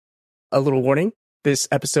A little warning, this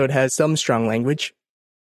episode has some strong language.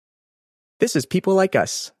 This is People Like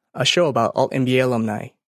Us, a show about Alt-MBA alumni.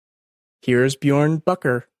 Here's Björn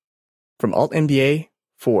Bakker from Alt-MBA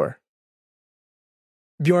 4.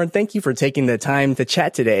 Björn, thank you for taking the time to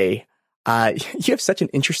chat today. You have such an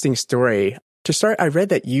interesting story. To start, I read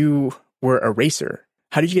that you were a racer.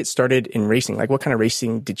 How did you get started in racing? Like, what kind of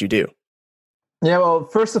racing did you do? Yeah, well,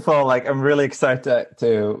 first of all, I'm really excited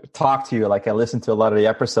to talk to you. I listened to a lot of the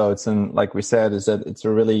episodes, and like we said, is that it's a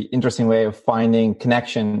really interesting way of finding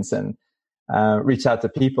connections and reach out to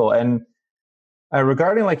people. And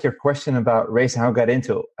regarding your question about racing, how I got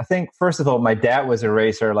into it, I think first of all, my dad was a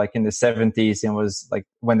racer in the 70s, and was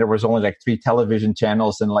when there was only 3 television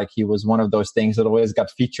channels, and he was one of those things that always got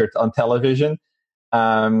featured on television.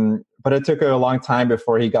 But it took a long time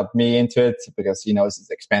before he got me into it because he knows it's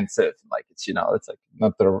expensive. It's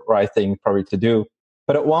not the right thing probably to do.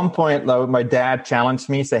 But at one point, my dad challenged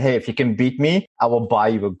me, said, "Hey, if you can beat me, I will buy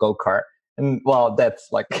you a go-kart." And well, that's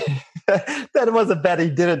that was a bet he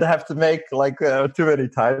didn't have to make too many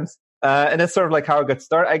times. And that's sort of how I got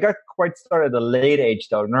started. I got quite started at a late age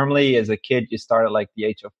though. Normally as a kid, you start at the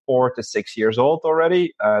age of 4 to 6 years old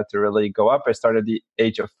already to really go up. I started at the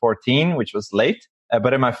age of 14, which was late.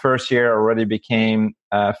 But in my first year, I already became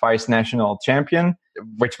vice national champion,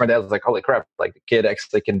 which my dad was like, "Holy crap, the kid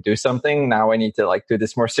actually can do something. Now I need to do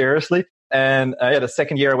this more seriously." And the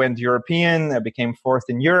second year I went European, I became 4th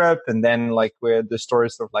in Europe. And then where the story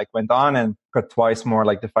sort of went on and got twice more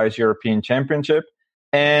the vice European championship.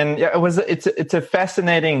 And yeah, it's a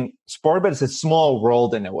fascinating sport, but it's a small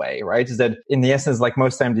world in a way, right? Is that in the essence,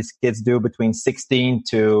 most time these kids do between 6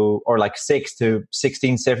 to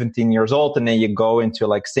 16, 17 years old. And then you go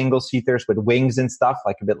into single seaters with wings and stuff,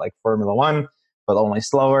 a bit like Formula One, but only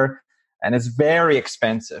slower. And it's very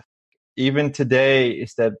expensive. Even today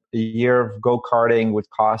is that a year of go-karting would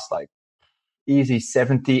cost easy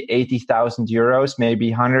 70, 80,000 euros, maybe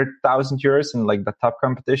 100,000 euros in the top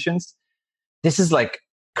competitions. This is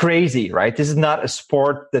crazy, right? This is not a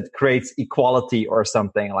sport that creates equality or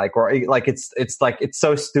something it's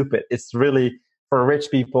so stupid. It's really for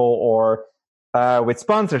rich people or with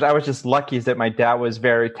sponsors. I was just lucky that my dad was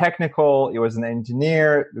very technical. He was an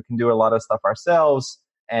engineer. We can do a lot of stuff ourselves.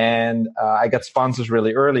 And I got sponsors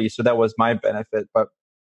really early. So that was my benefit. But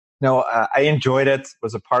no, I enjoyed it. It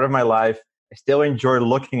was a part of my life. I still enjoy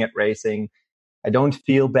looking at racing. I don't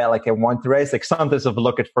feel bad I want to race. Sometimes if I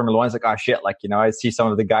look at Formula One, it's oh shit, I see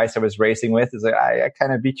some of the guys I was racing with. It's I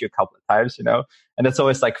kind of beat you a couple of times, and it's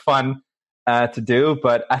always fun to do.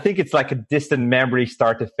 But I think it's a distant memory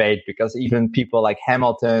start to fade because even people like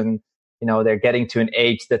Hamilton, they're getting to an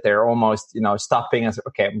age that they're almost, stopping and say,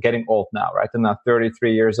 okay, I'm getting old now, right? I'm now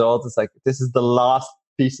 33 years old. It's this is the last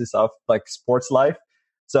pieces of sports life.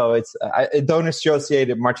 So I don't associate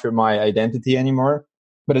it much with my identity anymore.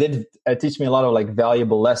 But it did teach me a lot of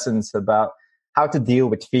valuable lessons about how to deal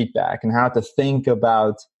with feedback and how to think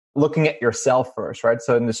about looking at yourself first, right?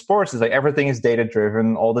 So in the sports, it's everything is data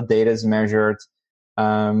driven. All the data is measured.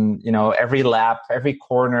 Every lap, every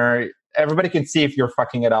corner, everybody can see if you're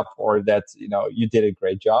fucking it up or that, you did a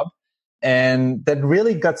great job. And that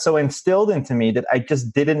really got so instilled into me that I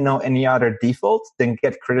just didn't know any other default than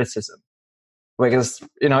get criticism. Because,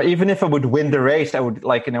 even if I would win the race, I would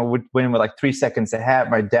would win with 3 seconds ahead.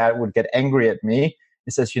 My dad would get angry at me.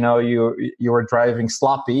 He says, you were driving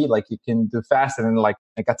sloppy, you can do faster. And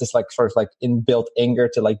I got this sort of inbuilt anger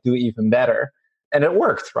to do even better. And it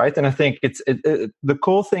worked, right? And I think the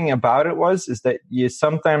cool thing about it is that you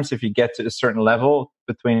sometimes, if you get to a certain level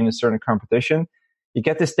between a certain competition, you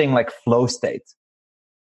get this thing flow state.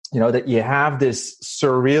 That you have this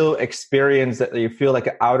surreal experience that you feel an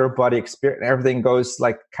outer body experience. Everything goes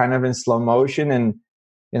kind of in slow motion and,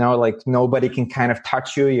 nobody can kind of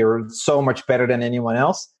touch you. You're so much better than anyone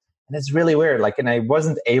else. And it's really weird. And I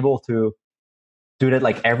wasn't able to do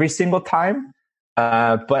that every single time.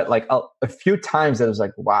 But a few times it was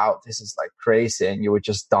wow, this is crazy. And you would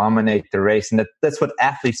just dominate the race. And that's what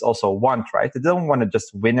athletes also want, right? They don't want to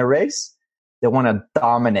just win a race. They want to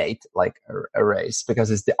dominate a race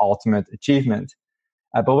because it's the ultimate achievement.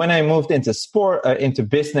 But when I moved into sport, into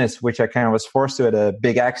business, which I kind of was forced to at a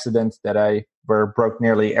big accident that broke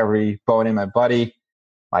nearly every bone in my body,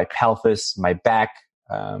 my pelvis, my back,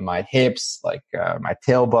 my hips, my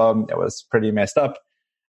tailbone, that was pretty messed up.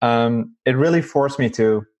 It really forced me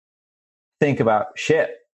to think about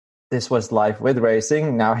shit. This was life with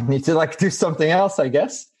racing. Now I need to do something else, I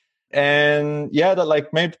guess. And yeah, that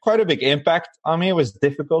made quite a big impact on me. It was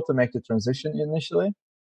difficult to make the transition initially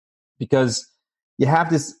because you have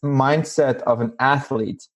this mindset of an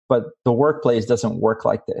athlete, but the workplace doesn't work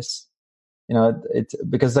like this. it's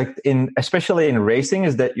because like especially in racing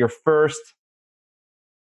is that your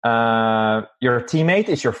teammate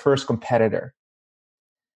is your first competitor.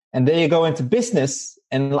 And then you go into business,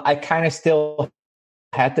 and I kind of still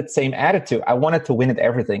had that same attitude. I wanted to win at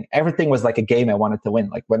everything. Everything was like a game I wanted to win.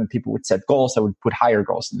 Like when people would set goals, I would put higher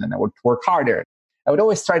goals, and then I would work harder. I would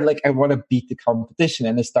always try to I want to beat the competition,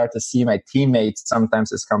 and I start to see my teammates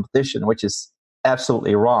sometimes as competition, which is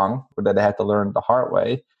absolutely wrong, that I had to learn the hard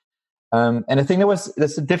way. And I think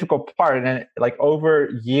that's a difficult part. And then, over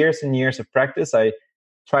years and years of practice, I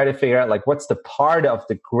try to figure out what's the part of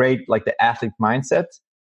the great, the athlete mindset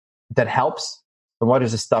that helps, and what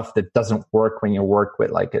is the stuff that doesn't work when you work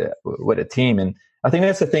with with a team. And I think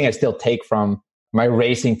that's the thing I still take from my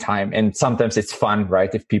racing time. And sometimes it's fun,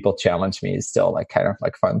 right? If people challenge me, it's still kind of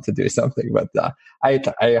fun to do something. But I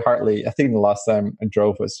think the last time I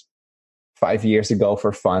drove was 5 years ago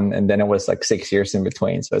for fun, and then it was 6 years in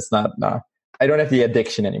between. So it's not, no, I don't have the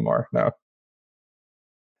addiction anymore. No.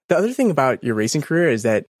 The other thing about your racing career is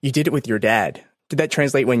that you did it with your dad. Did that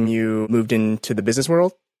translate when you moved into the business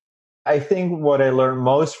world? I think what I learned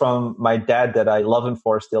most from my dad that I love him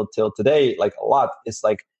for still till today, a lot, is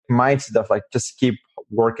mindset of just keep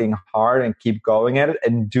working hard and keep going at it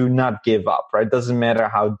and do not give up, right? It doesn't matter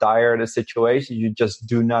how dire the situation, you just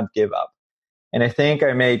do not give up. And I think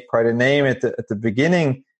I made quite a name at the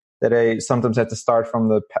beginning that I sometimes had to start from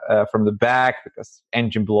the back because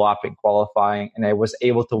engine blew up in qualifying, and I was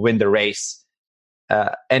able to win the race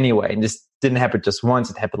anyway. And this didn't happen just once;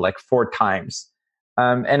 it happened 4 times.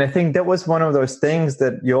 And I think that was one of those things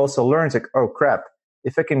that you also learn. It's oh crap!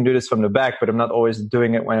 If I can do this from the back, but I'm not always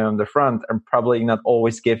doing it when I'm on the front, I'm probably not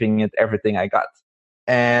always giving it everything I got.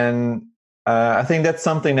 And I think that's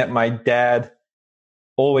something that my dad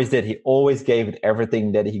always did. He always gave it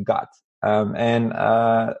everything that he got. And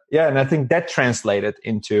I think that translated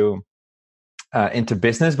into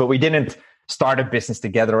business, but we didn't start a business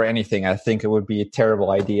together or anything. I think it would be a terrible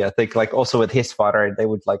idea. I think also with his father, they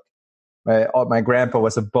would my grandpa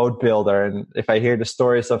was a boat builder. And if I hear the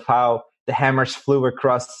stories of how the hammers flew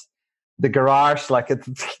across the garage,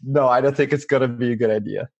 no, I don't think it's going to be a good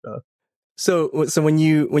idea. So when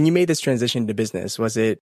you made this transition to business, was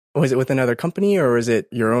it with another company or was it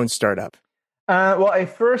your own startup? Well,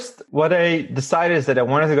 what I decided is that I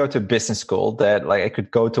wanted to go to business school, that I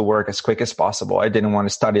could go to work as quick as possible. I didn't want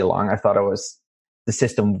to study long. I thought the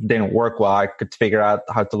system didn't work well. I could figure out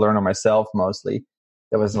how to learn on myself mostly.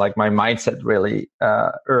 That was my mindset really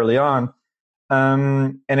early on.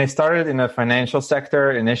 And I started in the financial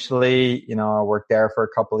sector initially. I worked there for a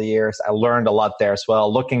couple of years. I learned a lot there as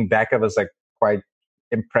well. Looking back, I was quite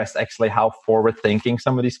impressed actually how forward thinking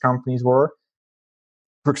some of these companies were.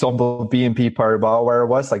 For example, BNP Paribas, where it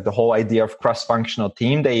was the whole idea of cross-functional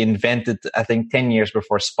team, they invented, I think, 10 years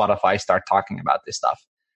before Spotify started talking about this stuff.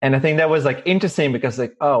 And I think that was interesting because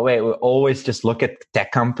oh wait, we always just look at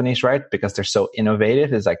tech companies, right? Because they're so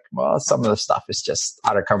innovative. It's well, some of the stuff is just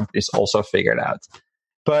other companies also figured out.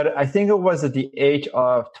 But I think it was at the age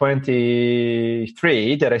of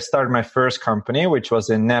 23 that I started my first company, which was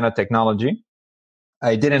in nanotechnology.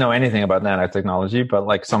 I didn't know anything about nanotechnology,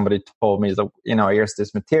 but somebody told me, here's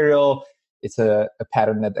this material. It's a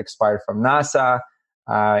patent that expired from NASA.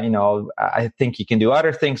 I think you can do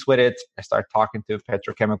other things with it. I started talking to a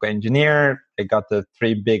petrochemical engineer. I got the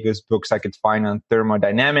 3 biggest books I could find on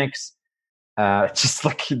thermodynamics. That's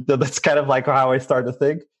kind of how I started to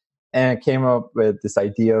think. And I came up with this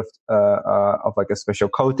idea of a special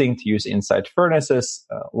coating to use inside furnaces.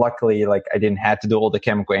 Luckily, I didn't have to do all the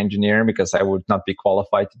chemical engineering because I would not be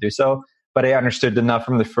qualified to do so. But I understood enough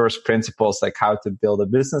from the first principles, how to build a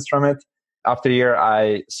business from it. After a year,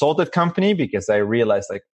 I sold that company because I realized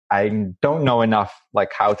I don't know enough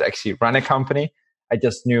how to actually run a company. I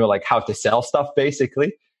just knew how to sell stuff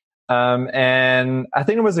basically. And I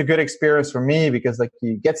think it was a good experience for me because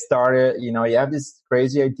you get started, you have this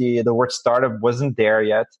crazy idea. The word startup wasn't there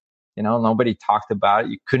yet. Nobody talked about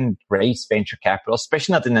it. You couldn't raise venture capital,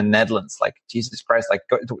 especially not in the Netherlands. Jesus Christ,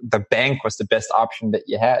 the bank was the best option that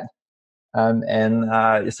you had. And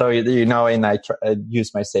I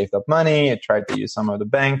used my saved up money. I tried to use some of the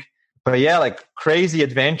bank, but yeah, crazy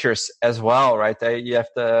adventures as well, right? You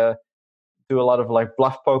have to do a lot of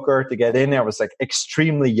bluff poker to get in. I was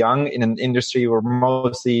extremely young in an industry where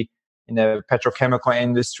mostly in the petrochemical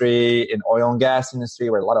industry, in oil and gas industry,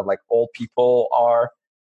 where a lot of old people are.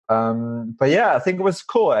 But yeah, I think it was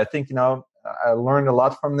cool. I think, I learned a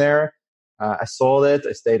lot from there. I sold it.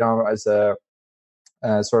 I stayed on as a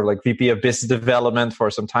sort of VP of business development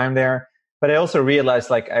for some time there. But I also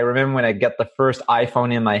realized, I remember when I got the first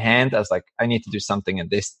iPhone in my hand, I was I need to do something in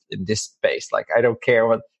this space. I don't care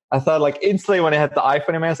what I thought like instantly when I had the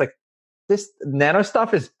iPhone in my hand, I was like, this nano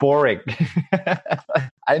stuff is boring.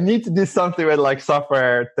 I need to do something with like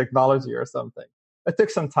software technology or something. It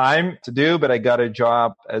took some time to do, but I got a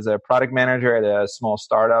job as a product manager at a small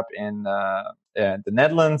startup in the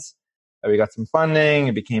Netherlands. We got some funding.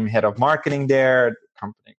 I became head of marketing there. The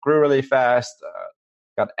company grew really fast,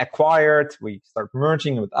 got acquired. We started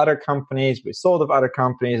merging with other companies. We sold to other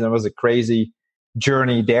companies, and it was a crazy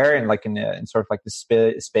journey there, and like in sort of like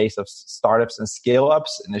the space of startups and scale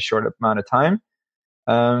ups in a short amount of time.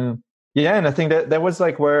 And I think that was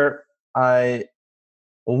like where I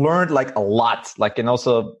learned like a lot. Like, and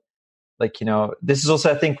also like, this is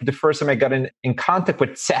also, I think, the first time I got in contact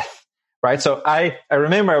with Seth, right? So I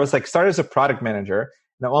remember I was like started as a product manager.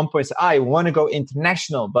 And at one point, I said, I want to go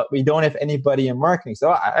international, but we don't have anybody in marketing.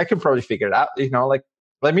 So I can probably figure it out, like,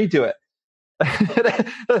 let me do it.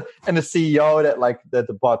 And the CEO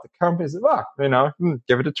that bought the company said, well,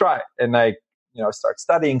 give it a try. And I, start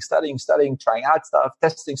studying, trying out stuff,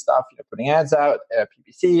 testing stuff, putting ads out,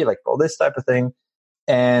 PPC, like all this type of thing.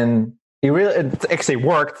 And it actually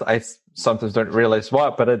worked. I sometimes don't realize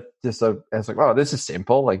what, but I was like, wow, this is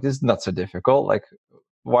simple. Like, this is not so difficult. Like,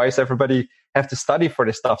 why does everybody have to study for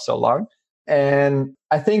this stuff so long? And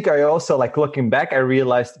I think I also, like, looking back, I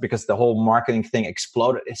realized because the whole marketing thing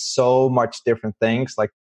exploded, it's so much different things.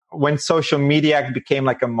 Like, when social media became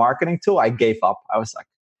like a marketing tool, I gave up. I was like,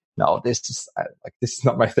 no, this is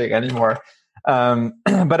not my thing anymore.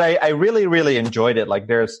 But I really, really enjoyed it. Like,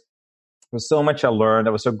 there was so much I learned.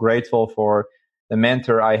 I was so grateful for the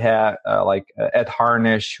mentor I had, Ed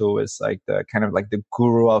Harnish, who was like the kind of like the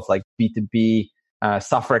guru of like B2B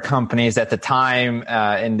software companies at the time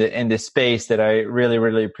in this space that I really,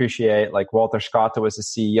 really appreciate. Like Walter Scott, who was the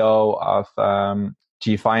CEO of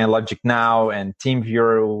GFI and Logic Now, and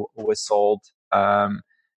TeamViewer, who was sold.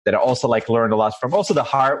 That I also like learned a lot from. Also the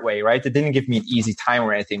hard way, right? They didn't give me an easy time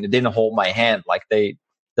or anything. They didn't hold my hand. Like they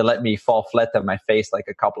let me fall flat on my face like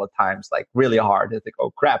a couple of times, like really hard. I think, oh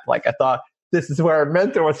crap! Like I thought this is where a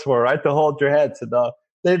mentor was for, right? To hold your head. So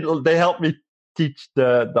they helped me teach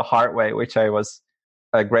the hard way, which I was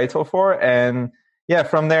grateful for. And yeah,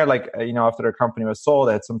 from there, like after the company was sold,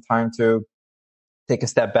 I had some time to take a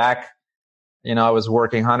step back. I was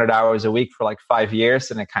working 100 hours a week for like 5 years,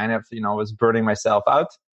 and I kind of was burning myself out.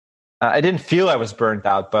 I didn't feel I was burned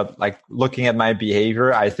out, but like looking at my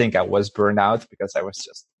behavior, I think I was burned out because I was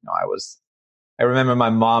just, I remember my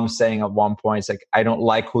mom saying at one point, it's like, I don't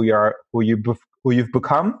like who you've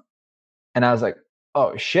become. And I was like,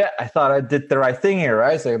 oh shit, I thought I did the right thing here,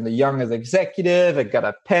 right? So I'm the youngest executive. I got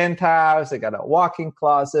a penthouse. I got a walk-in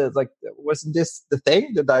closet. It's like, wasn't this the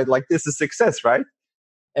thing that I like, this is success, right?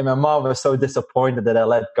 And my mom was so disappointed that I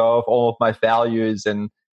let go of all of my values and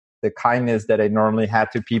the kindness that I normally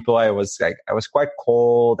had to people. I was quite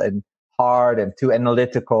cold and hard and too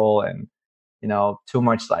analytical and, too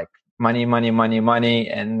much like money.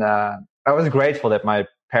 And I was grateful that my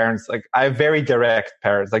parents, like I have very direct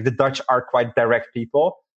parents, like the Dutch are quite direct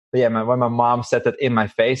people. But yeah, when my mom said that in my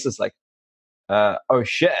face, it's like, oh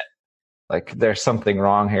shit, like there's something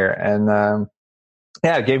wrong here. And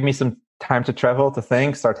it gave me some time to travel, to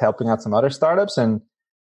think, start helping out some other startups. And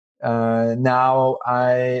now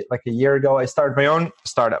like a year ago, I started my own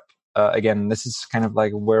startup. Again, this is kind of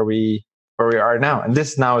like where we are now. And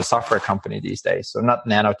this is now a software company these days. So not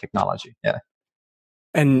nanotechnology. Yeah.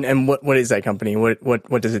 And what is that company?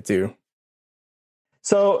 What does it do?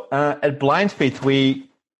 So at BlindFeed, we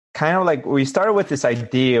kind of like, we started with this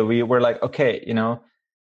idea. We were like, okay,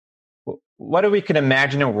 what if we can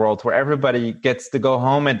imagine a world where everybody gets to go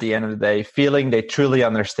home at the end of the day feeling they truly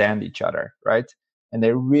understand each other, right? And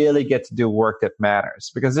they really get to do work that matters.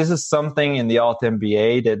 Because this is something in the Alt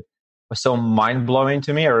MBA that was so mind-blowing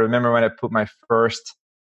to me. I remember when I put my first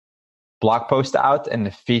blog post out and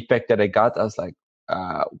the feedback that I got, I was like,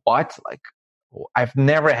 what? Like, I've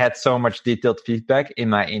never had so much detailed feedback in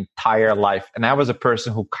my entire life. And I was a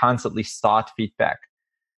person who constantly sought feedback.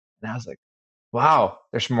 And I was like, wow,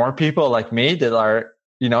 there's more people like me that are,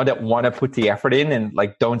 that want to put the effort in and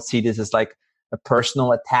like don't see this as like a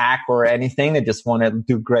personal attack or anything. They just want to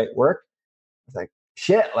do great work. It's like,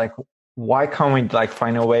 shit, like, why can't we like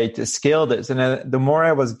find a way to scale this? And the more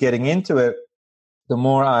I was getting into it, the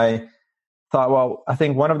more I thought, well, I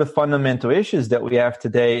think one of the fundamental issues that we have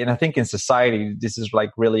today, and I think in society, this is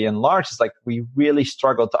like really enlarged, is like we really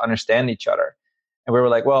struggle to understand each other. And we were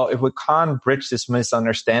like, well, if we can't bridge this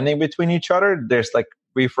misunderstanding between each other, there's like,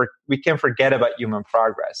 we can forget about human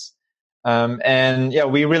progress.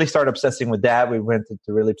 We really started obsessing with that. We went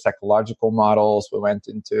into really psychological models. We went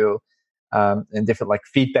into and different like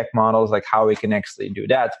feedback models, like how we can actually do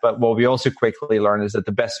that. But what we also quickly learned is that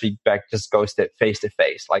the best feedback just goes to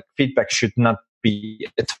face. Like feedback should not be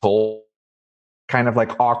at all kind of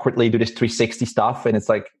like awkwardly do this 360 stuff. And it's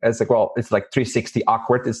like, well, it's like 360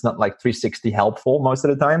 awkward. It's not like 360 helpful most of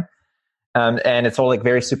the time. And it's all like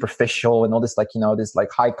very superficial and all this like, this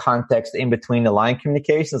like high context in between the line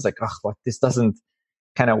communication. It's like, like this doesn't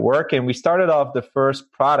kind of work. And we started off the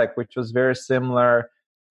first product, which was very similar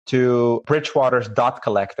to Bridgewater's dot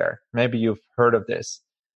collector. Maybe you've heard of this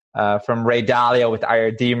from Ray Dalio with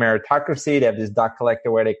IRD meritocracy. They have this dot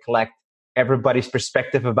collector where they collect everybody's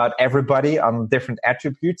perspective about everybody on different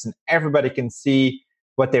attributes, and everybody can see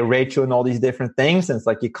what they rate you on all these different things. And it's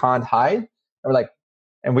like, you can't hide.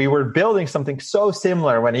 And we were building something so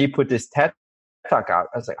similar when he put this TED Talk out.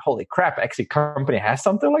 I was like, holy crap, actually company has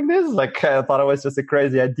something like this? Like, I thought it was just a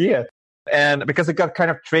crazy idea. And because it got kind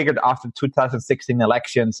of triggered after 2016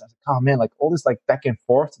 elections, I was like, oh man, like all this like back and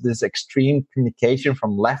forth, this extreme communication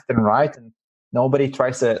from left and right, and nobody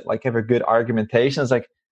tries to like have a good argumentation. It's like,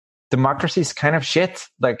 democracy is kind of shit,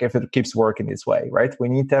 like if it keeps working this way, right? We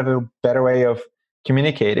need to have a better way of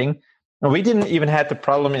communicating. And we didn't even have the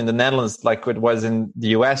problem in the Netherlands like it was in the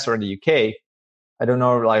US or the UK. I don't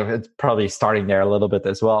know, like it's probably starting there a little bit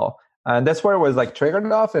as well. And that's where it was like triggered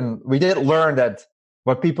off. And we did learn that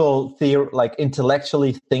what people like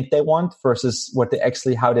intellectually think they want versus what they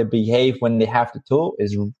actually, how they behave when they have the tool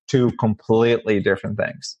is two completely different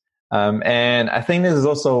things. And I think this is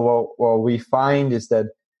also what we find is that,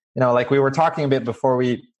 like we were talking a bit before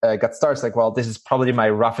we got started, it's like, well, this is probably my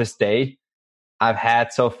roughest day I've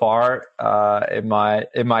had so far in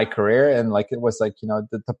my career. And like, it was like,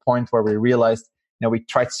 the point where we realized, we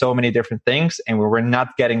tried so many different things and we were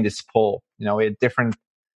not getting this pull. We had different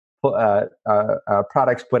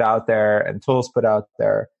products put out there and tools put out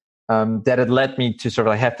there that it led me to sort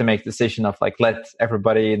of like have to make the decision of like, let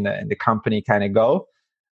everybody in the company kind of go.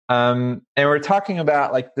 And we're talking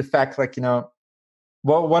about like the fact, like,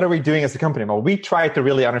 well, what are we doing as a company? Well, we tried to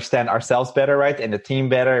really understand ourselves better, right? And the team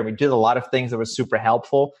better. And we did a lot of things that were super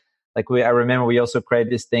helpful. Like I remember we also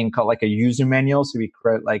created this thing called like a user manual. So we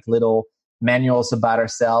create like little manuals about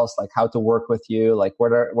ourselves, like how to work with you, like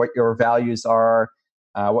what your values are,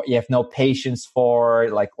 what you have no patience for,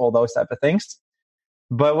 like all those type of things.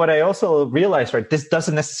 But what I also realized, right, this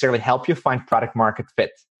doesn't necessarily help you find product market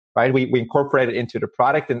fit, right? We incorporate it into the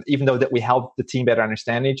product. And even though that we help the team better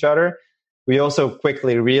understand each other, we also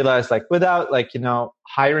quickly realized, like, without like,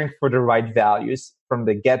 hiring for the right values from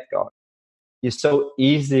the get-go, you're so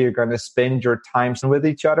easy, you're going to spend your time with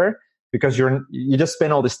each other because you just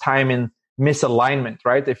spend all this time in misalignment,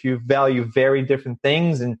 right? If you value very different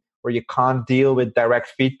things and where you can't deal with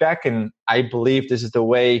direct feedback, and I believe this is the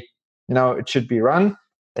way, it should be run,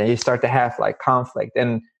 then you start to have like conflict.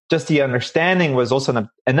 And just the understanding was also not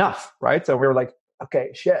enough, right? So we were like,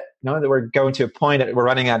 okay, shit, that we're going to a point that we're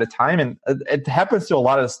running out of time. And it happens to a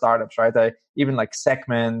lot of startups, right? Even like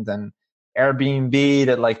Segment and Airbnb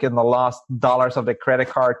that like in the last dollars of the credit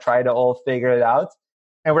card try to all figure it out.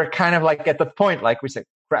 And we're kind of like at the point, like we said,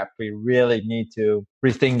 crap, we really need to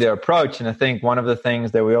rethink the approach. And I think one of the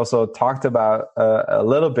things that we also talked about a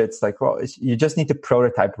little bit is like, well, you just need to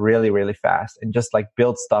prototype really, really fast and just like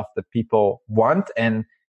build stuff that people want. And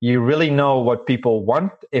you really know what people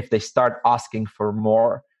want if they start asking for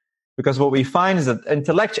more. Because what we find is that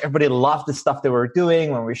intellectually, everybody loved the stuff they were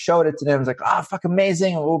doing. When we showed it to them, it's like, fuck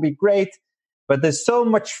amazing, it will be great. But there's so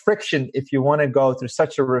much friction if you want to go through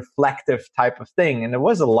such a reflective type of thing. And there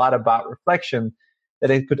was a lot about reflection that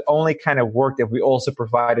it could only kind of work if we also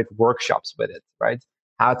provided workshops with it, right?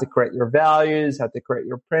 How to create your values, how to create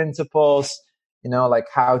your principles, like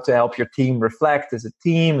how to help your team reflect as a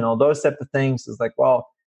team and all those type of things. It's like, well,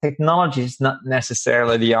 technology is not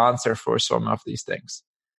necessarily the answer for some of these things.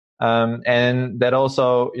 And that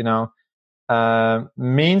also,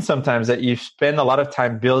 means sometimes that you spend a lot of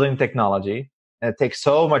time building technology, and it takes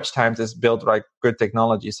so much time to build like good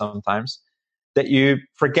technology sometimes that you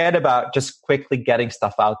forget about just quickly getting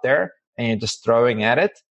stuff out there and you're just throwing at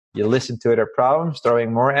it. You listen to their problems,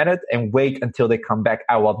 throwing more at it, and wait until they come back.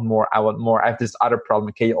 I want more. I have this other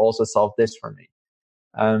problem. Can you also solve this for me?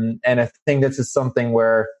 And I think this is something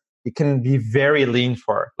where you can be very lean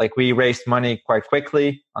for. Like we raised money quite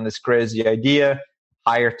quickly on this crazy idea,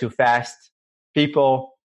 hire too fast.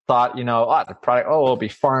 People thought, the product, it'll be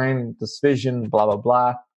fine. This vision, blah, blah,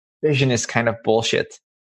 blah. Vision is kind of bullshit.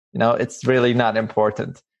 It's really not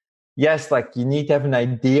important. Yes, like you need to have an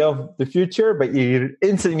idea of the future, but you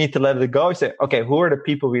instantly need to let it go. You say, okay, who are the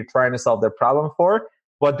people we're trying to solve their problem for?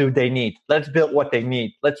 What do they need? Let's build what they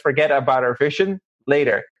need. Let's forget about our vision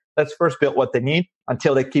later. let's first build what they need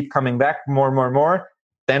until they keep coming back more and more and more.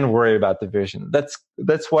 Then worry about the vision. That's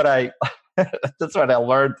what I that's what I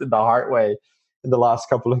learned in the hard way in the last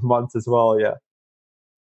couple of months as well. Yeah.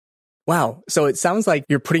 Wow. So it sounds like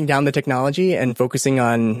you're putting down the technology and focusing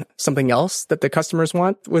on something else that the customers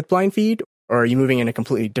want with Blind Feed, or are you moving in a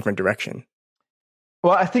completely different direction?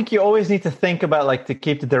 Well, I think you always need to think about like to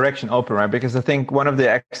keep the direction open, right? Because I think one of the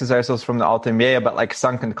exercises from the Alt MBA about like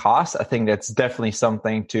sunken costs, I think that's definitely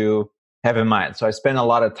something to have in mind. So I spend a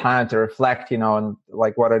lot of time to reflect, on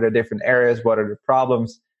like what are the different areas, what are the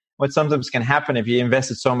problems. What sometimes can happen if you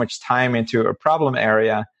invested so much time into a problem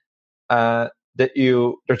area, that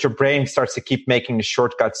your brain starts to keep making the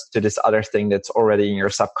shortcuts to this other thing that's already in your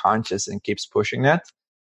subconscious and keeps pushing that.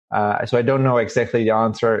 So I don't know exactly the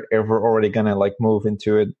answer if we're already going to like move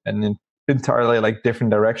into an entirely like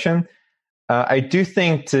different direction. I do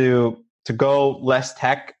think to go less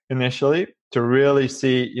tech initially, to really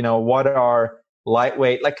see, what are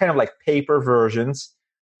lightweight, like kind of like paper versions,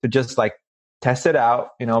 to just like test it out,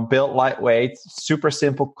 build lightweight, super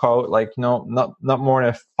simple code, like, not more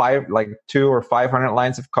than 200 or 500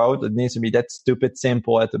 lines of code. It needs to be that stupid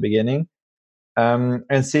simple at the beginning.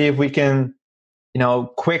 And see if we can,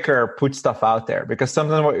 quicker put stuff out there. Because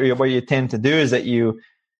sometimes what you tend to do is that you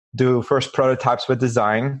do first prototypes with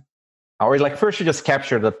design, or like first you just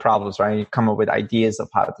capture the problems, right? You come up with ideas of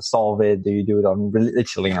how to solve it. Do you do it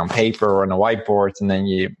literally on paper or on a whiteboard, and then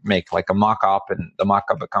you make like a mock-up, and the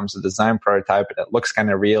mock-up becomes a design prototype, and it looks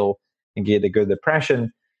kind of real and get a good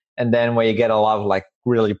impression. And then when you get a lot of like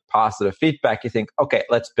really positive feedback, you think, okay,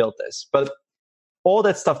 let's build this. But all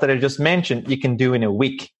that stuff that I just mentioned, you can do in a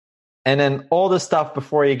week. And then all the stuff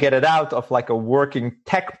before you get it out of like a working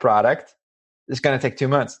tech product is going to take 2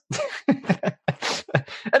 months.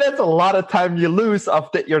 And that's a lot of time you lose of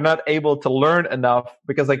that you're not able to learn enough,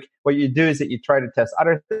 because like what you do is that you try to test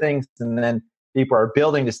other things, and then people are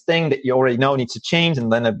building this thing that you already know needs to change,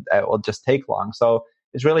 and then it will just take long. So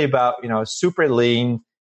it's really about, super lean,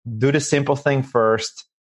 do the simple thing first,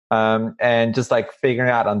 and just like figuring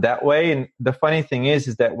out on that way. And the funny thing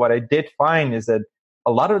is that what I did find is that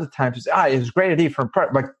a lot of the times it's a great idea for a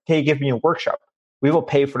product, but can you give me a workshop? We will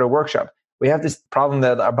pay for the workshop. We have this problem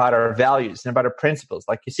about our values and about our principles.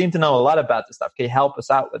 Like, you seem to know a lot about this stuff. Can you help us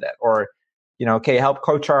out with that? Or, can you help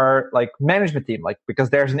coach our like management team? Like, because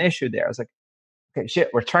there's an issue there. I was like, okay, shit,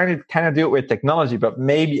 we're trying to kind of do it with technology, but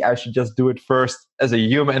maybe I should just do it first as a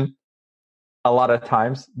human a lot of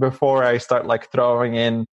times before I start like throwing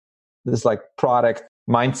in this like product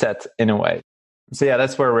mindset in a way. So yeah,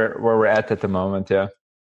 that's where we're at the moment. Yeah.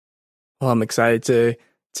 Well, I'm excited to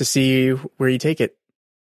see where you take it.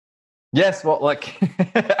 Yes, well, like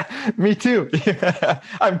me too.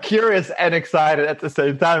 I'm curious and excited at the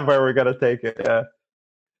same time where we're gonna take it. Yeah.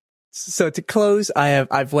 So to close,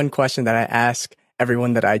 I've one question that I ask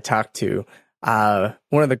everyone that I talk to.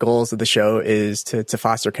 One of the goals of the show is to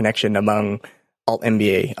foster connection among Alt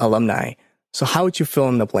MBA alumni. So how would you fill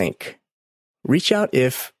in the blank? Reach out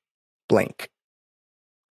if blank.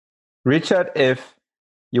 Reach out if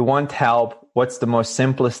you want help. What's the most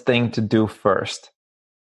simplest thing to do first?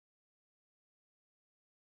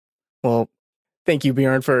 Well, thank you,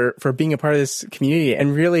 Björn, for being a part of this community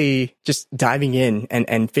and really just diving in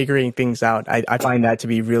and figuring things out. I find that to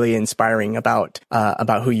be really inspiring about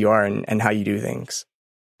who you are and how you do things.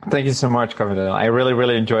 Thank you so much, Covington. I really,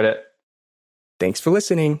 really enjoyed it. Thanks for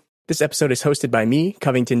listening. This episode is hosted by me,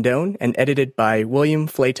 Covington Doan, and edited by William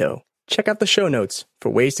Flato. Check out the show notes for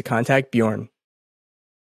ways to contact Björn.